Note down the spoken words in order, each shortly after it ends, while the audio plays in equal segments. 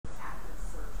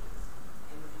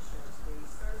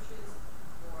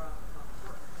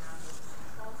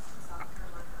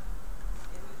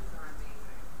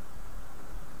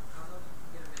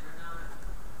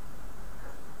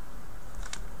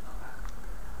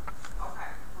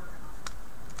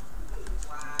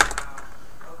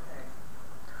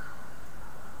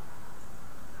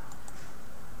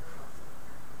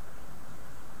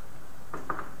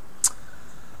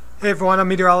Hey everyone, I'm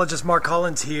meteorologist Mark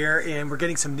Collins here, and we're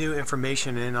getting some new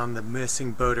information in on the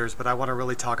missing boaters, but I want to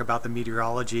really talk about the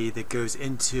meteorology that goes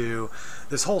into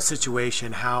this whole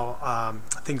situation, how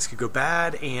things could go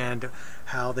bad and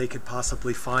how they could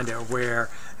possibly find it, where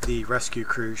the rescue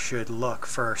crew should look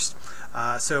first.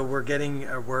 So we're getting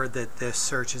a word that this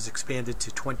search has expanded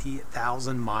to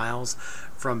 20,000 miles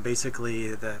from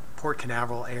basically the Port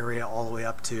Canaveral area all the way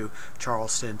up to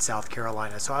Charleston, South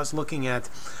Carolina. So I was looking at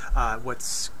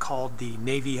what's called the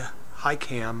Navy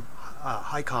HICOM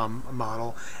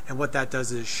model, and what that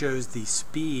does is it shows the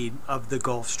speed of the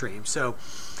Gulf Stream. So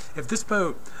if this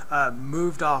boat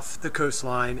moved off the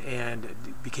coastline and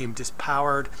became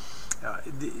dispowered,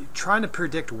 trying to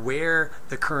predict where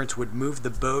the currents would move the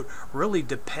boat really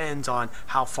depends on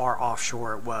how far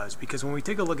offshore it was, because when we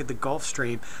take a look at the Gulf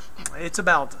Stream, it's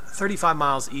about 35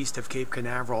 miles east of Cape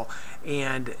Canaveral,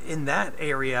 and in that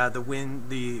area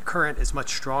the current is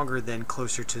much stronger than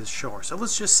closer to the shore. So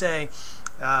let's just say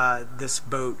this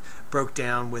boat broke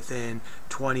down within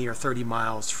 20 or 30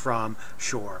 miles from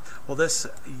shore. Well, this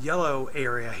yellow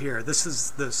area here, this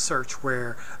is the search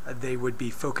where they would be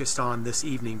focused on this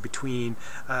evening between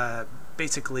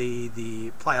basically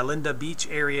the Playa Linda Beach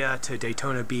area to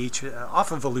Daytona Beach,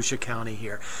 off of Volusia County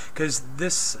here, because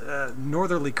this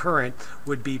northerly current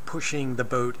would be pushing the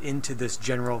boat into this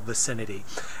general vicinity.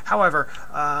 However,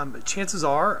 chances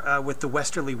are with the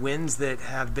westerly winds that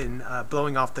have been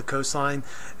blowing off the coastline,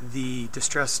 the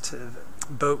distressed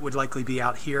boat would likely be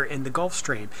out here in the Gulf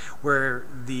Stream, where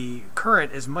the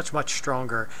current is much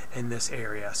stronger in this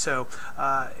area. So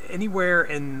anywhere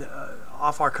in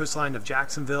off our coastline of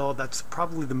Jacksonville, that's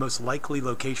probably the most likely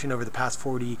location over the past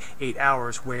 48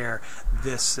 hours where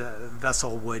this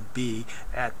vessel would be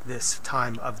at this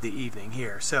time of the evening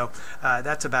here. So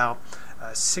that's about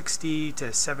 60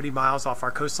 to 70 miles off our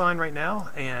coastline right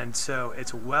now, and so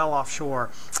it's well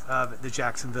offshore of the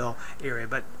Jacksonville area.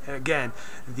 But again,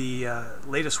 the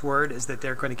latest word is that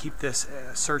they're going to keep this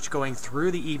search going through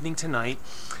the evening tonight,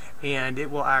 and it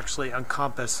will actually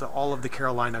encompass all of the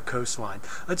Carolina coastline.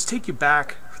 Let's take you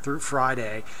back through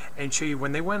Friday and show you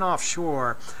when they went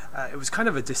offshore. It was kind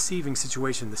of a deceiving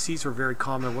situation. The seas were very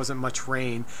calm, there wasn't much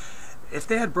rain. If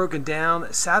they had broken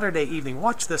down Saturday evening,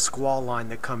 watch this squall line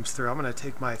that comes through. I'm going to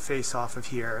take my face off of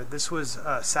here. This was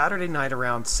Saturday night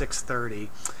around 6:30.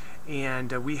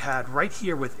 And we had right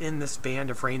here within this band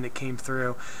of rain that came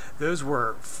through, those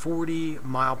were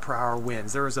 40-mile-per-hour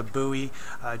winds. There was a buoy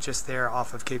just there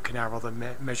off of Cape Canaveral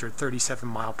that measured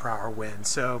 37-mile-per-hour winds.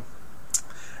 So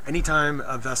anytime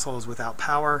a vessel is without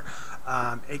power,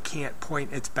 it can't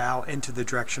point its bow into the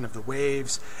direction of the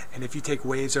waves, and if you take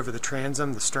waves over the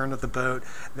transom, the stern of the boat,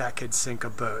 that could sink a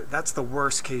boat. That's the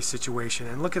worst case situation.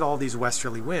 And look at all these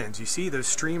westerly winds. You see those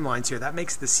streamlines here. That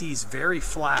makes the seas very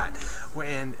flat,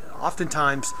 and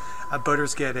oftentimes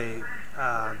boaters get a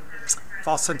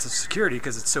false sense of security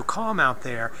because it's so calm out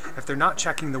there. If they're not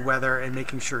checking the weather and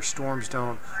making sure storms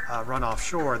don't run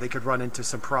offshore, they could run into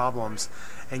some problems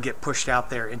and get pushed out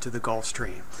there into the Gulf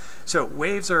Stream. So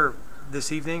waves are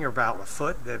this evening are about a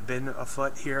foot. They've been a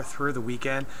foot here through the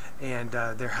weekend, and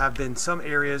there have been some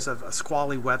areas of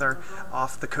squally weather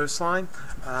off the coastline,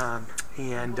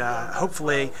 and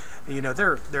hopefully, you know,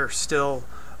 they're still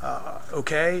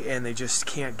okay, and they just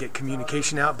can't get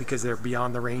communication out because they're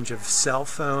beyond the range of cell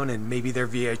phone, and maybe their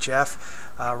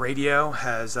VHF radio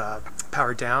has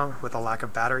powered down with a lack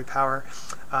of battery power.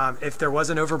 If there was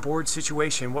an overboard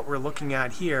situation, what we're looking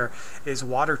at here is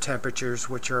water temperatures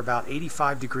which are about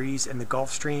 85 degrees in the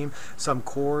Gulf Stream. Some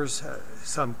core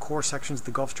sections of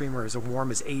the Gulf Stream are as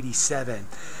warm as 87.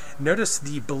 Notice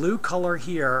the blue color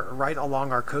here right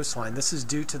along our coastline. This is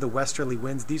due to the westerly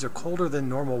winds. These are colder than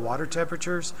normal water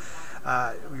temperatures.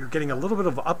 You're getting a little bit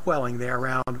of upwelling there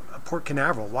around Port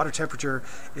Canaveral. Water temperature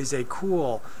is a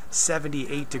cool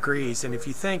 78 degrees, and if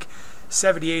you think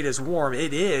 78 is warm,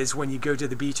 it is when you go to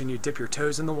the beach and you dip your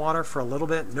toes in the water for a little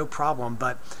bit, no problem.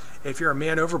 But if you're a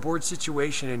man overboard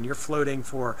situation and you're floating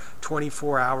for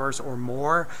 24 hours or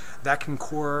more, that can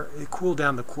cool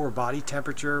down the core body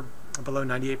temperature below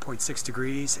 98.6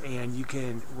 degrees, and you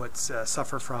can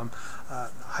suffer from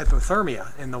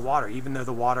hypothermia in the water, even though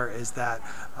the water is that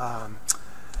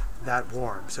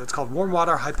warm. So it's called warm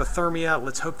water hypothermia.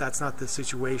 Let's hope that's not the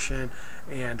situation,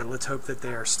 and let's hope that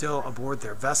they are still aboard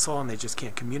their vessel and they just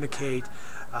can't communicate.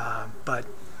 But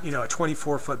you know, a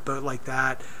 24-foot boat like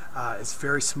that is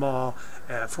very small.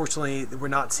 Fortunately, we're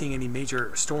not seeing any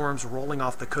major storms rolling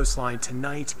off the coastline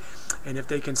tonight, and if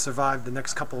they can survive the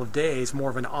next couple of days,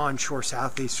 more of an onshore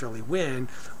southeasterly wind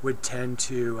would tend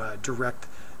to direct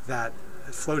that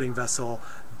floating vessel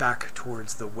back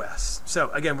towards the west. So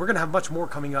again, we're going to have much more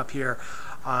coming up here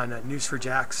on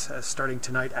News4JAX starting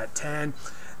tonight at 10.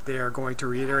 They are going to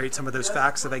reiterate some of those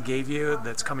facts that I gave you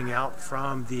that's coming out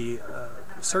from the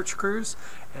search crews,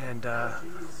 and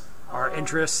our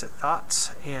interests,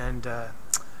 thoughts, and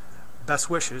best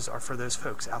wishes are for those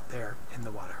folks out there in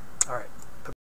the water. All right.